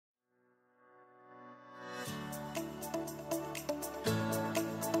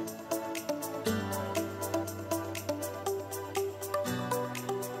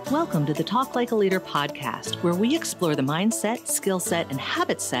Welcome to the Talk Like a Leader podcast, where we explore the mindset, skill set, and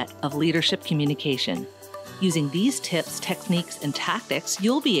habit set of leadership communication. Using these tips, techniques, and tactics,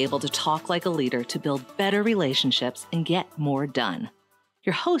 you'll be able to talk like a leader to build better relationships and get more done.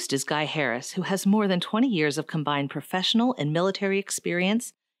 Your host is Guy Harris, who has more than 20 years of combined professional and military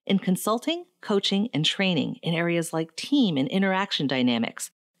experience in consulting, coaching, and training in areas like team and interaction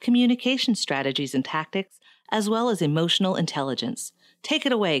dynamics, communication strategies and tactics, as well as emotional intelligence. Take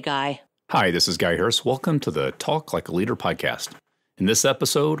it away, Guy. Hi, this is Guy Harris. Welcome to the Talk Like a Leader podcast. In this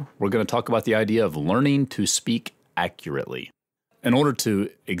episode, we're going to talk about the idea of learning to speak accurately. In order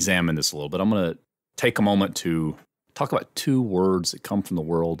to examine this a little bit, I'm going to take a moment to talk about two words that come from the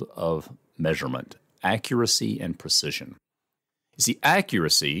world of measurement: accuracy and precision. You see,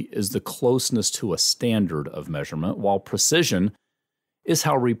 accuracy is the closeness to a standard of measurement, while precision is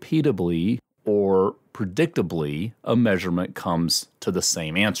how repeatably or predictably a measurement comes to the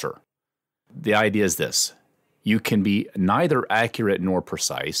same answer. The idea is this: you can be neither accurate nor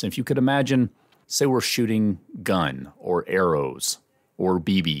precise. If you could imagine, say we're shooting gun or arrows or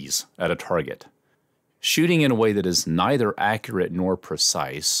BBs at a target. Shooting in a way that is neither accurate nor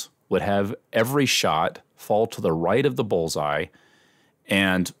precise would have every shot fall to the right of the bullseye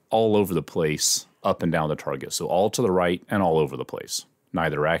and all over the place, up and down the target. So all to the right and all over the place,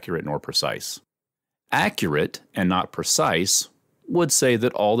 neither accurate nor precise. Accurate and not precise would say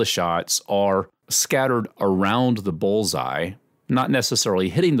that all the shots are scattered around the bullseye, not necessarily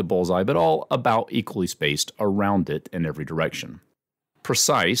hitting the bullseye, but all about equally spaced around it in every direction.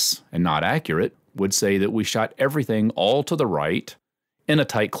 Precise and not accurate would say that we shot everything all to the right in a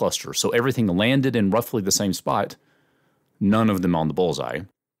tight cluster, so everything landed in roughly the same spot, none of them on the bullseye.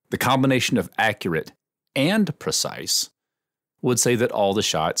 The combination of accurate and precise would say that all the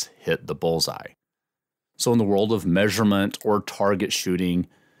shots hit the bullseye. So in the world of measurement or target shooting,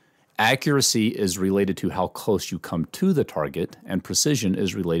 accuracy is related to how close you come to the target, and precision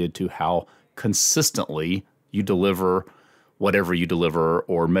is related to how consistently you deliver whatever you deliver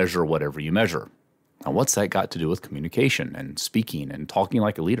or measure whatever you measure. Now, what's that got to do with communication and speaking and talking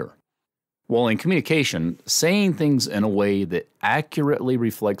like a leader? Well, in communication, saying things in a way that accurately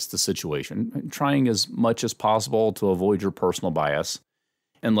reflects the situation, trying as much as possible to avoid your personal bias,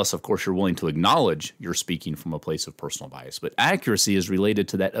 unless, of course, you're willing to acknowledge you're speaking from a place of personal bias. But accuracy is related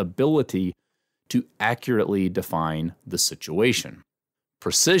to that ability to accurately define the situation.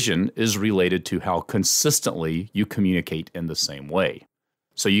 Precision is related to how consistently you communicate in the same way.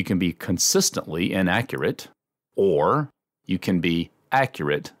 So you can be consistently inaccurate, or you can be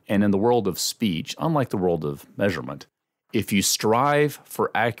accurate. And in the world of speech, unlike the world of measurement, if you strive for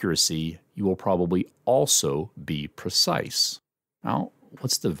accuracy, you will probably also be precise. Now,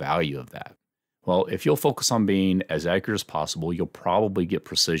 what's the value of that? Well, if you'll focus on being as accurate as possible, you'll probably get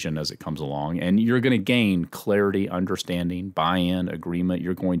precision as it comes along, and you're going to gain clarity, understanding, buy-in, agreement.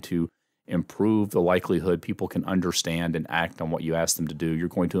 You're going to improve the likelihood people can understand and act on what you ask them to do. You're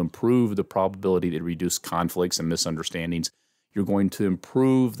going to improve the probability to reduce conflicts and misunderstandings. You're going to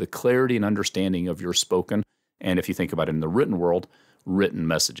improve the clarity and understanding of your spoken, and if you think about it in the written world, written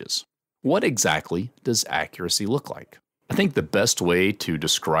messages. What exactly does accuracy look like? I think the best way to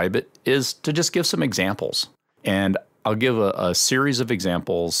describe it is to just give some examples. And I'll give a series of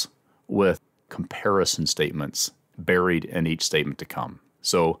examples with comparison statements buried in each statement to come.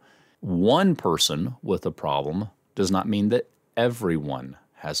 So one person with a problem does not mean that everyone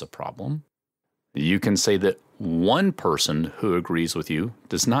has a problem. You can say that one person who agrees with you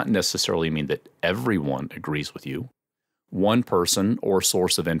does not necessarily mean that everyone agrees with you. One person or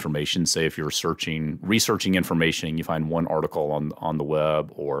source of information, say if you're researching information, and you find one article on the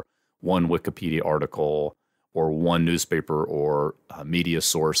web or one Wikipedia article or one newspaper or media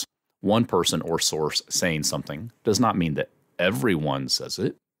source, one person or source saying something does not mean that everyone says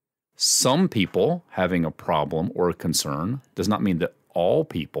it. Some people having a problem or a concern does not mean that all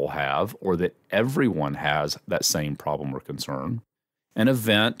people have or that everyone has that same problem or concern. An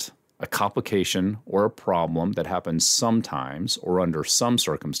event, a complication, or a problem that happens sometimes or under some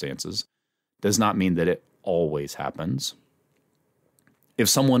circumstances does not mean that it always happens. If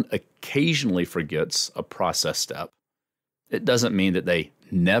someone occasionally forgets a process step, it doesn't mean that they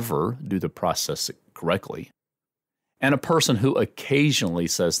never do the process correctly. And a person who occasionally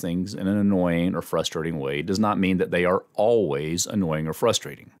says things in an annoying or frustrating way does not mean that they are always annoying or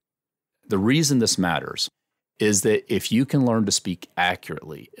frustrating. The reason this matters is that if you can learn to speak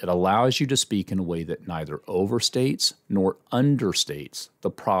accurately, it allows you to speak in a way that neither overstates nor understates the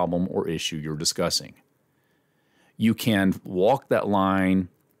problem or issue you're discussing. You can walk that line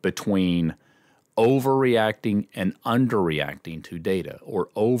between overreacting and underreacting to data, or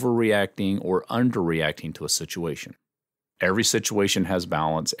overreacting or underreacting to a situation. Every situation has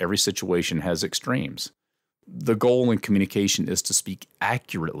balance. Every situation has extremes. The goal in communication is to speak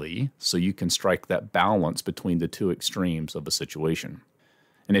accurately so you can strike that balance between the two extremes of a situation.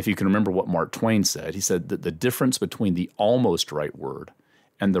 And if you can remember what Mark Twain said, he said that the difference between the almost right word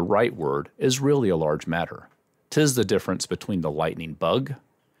and the right word is really a large matter. 'Tis the difference between the lightning bug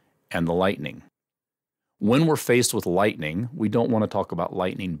and the lightning. When we're faced with lightning, we don't want to talk about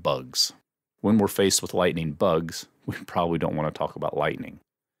lightning bugs. When we're faced with lightning bugs, we probably don't want to talk about lightning.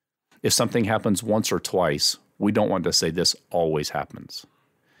 If something happens once or twice, we don't want to say this always happens.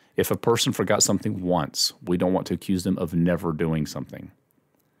 If a person forgot something once, we don't want to accuse them of never doing something.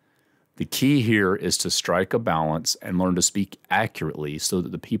 The key here is to strike a balance and learn to speak accurately so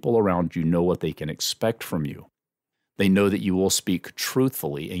that the people around you know what they can expect from you. They know that you will speak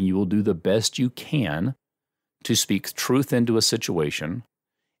truthfully and you will do the best you can to speak truth into a situation.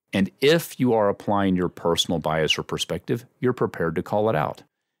 And if you are applying your personal bias or perspective, you're prepared to call it out.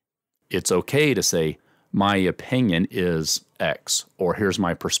 It's okay to say, my opinion is X, or here's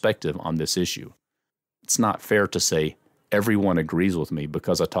my perspective on this issue. It's not fair to say, everyone agrees with me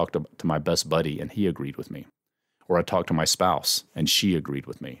because I talked to my best buddy and he agreed with me. Or I talked to my spouse and she agreed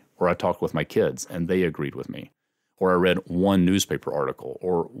with me. Or I talked with my kids and they agreed with me. Or I read one newspaper article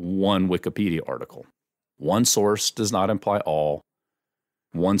or one Wikipedia article. One source does not imply all.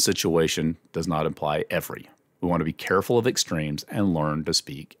 One situation does not imply every. We want to be careful of extremes and learn to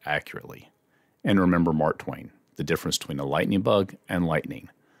speak accurately. And remember Mark Twain, the difference between a lightning bug and lightning.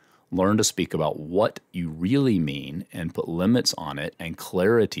 Learn to speak about what you really mean and put limits on it and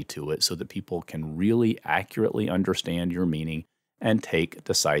clarity to it so that people can really accurately understand your meaning and take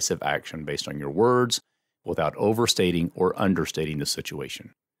decisive action based on your words without overstating or understating the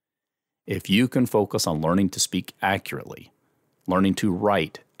situation. If you can focus on learning to speak accurately, learning to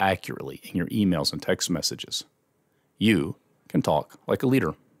write accurately in your emails and text messages, you can talk like a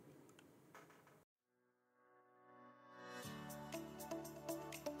leader.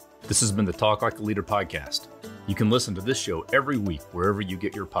 This has been the Talk Like a Leader podcast. You can listen to this show every week wherever you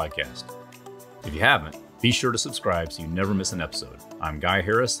get your podcast. If you haven't, be sure to subscribe so you never miss an episode. I'm Guy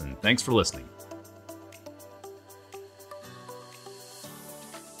Harris, and thanks for listening.